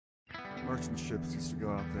Merchant ships used to go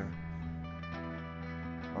out there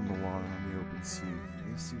on the water, on the open sea.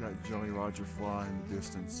 They see that Jolly Roger fly in the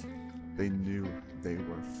distance. They knew they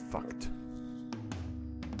were fucked.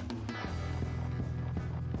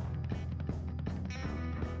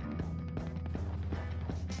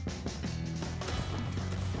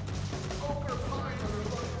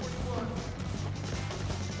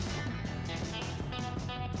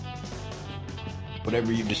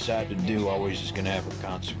 Whatever you decide to do always is going to have a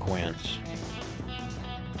consequence.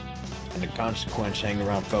 And the consequence hanging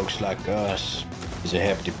around folks like us is a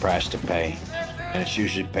hefty price to pay. And it's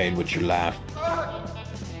usually paid with your life. I'll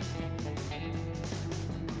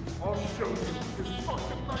show you his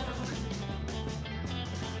fucking legacy.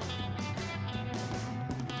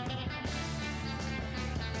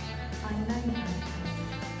 I know you.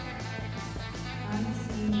 I've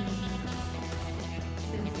seen you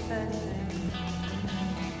since the first day.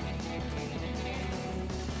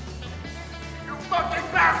 You fucking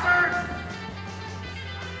bastards!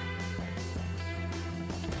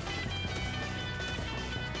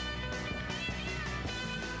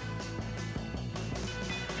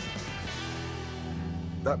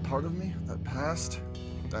 That part of me, that past,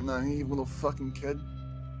 that naive little fucking kid,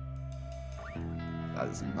 that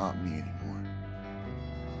is not me anymore.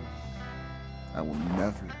 That will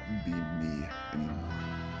never be me anymore.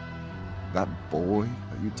 That boy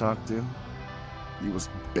that you talked to, he was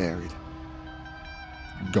buried.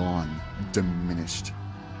 Gone, diminished.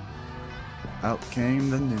 Out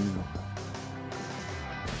came the new.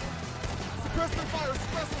 Suppressor fire,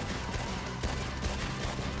 suppressor!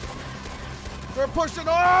 They're pushing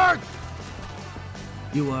hard!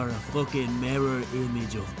 You are a fucking mirror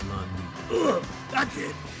image of Blondie. Ugh, that's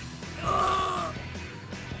it. Ugh.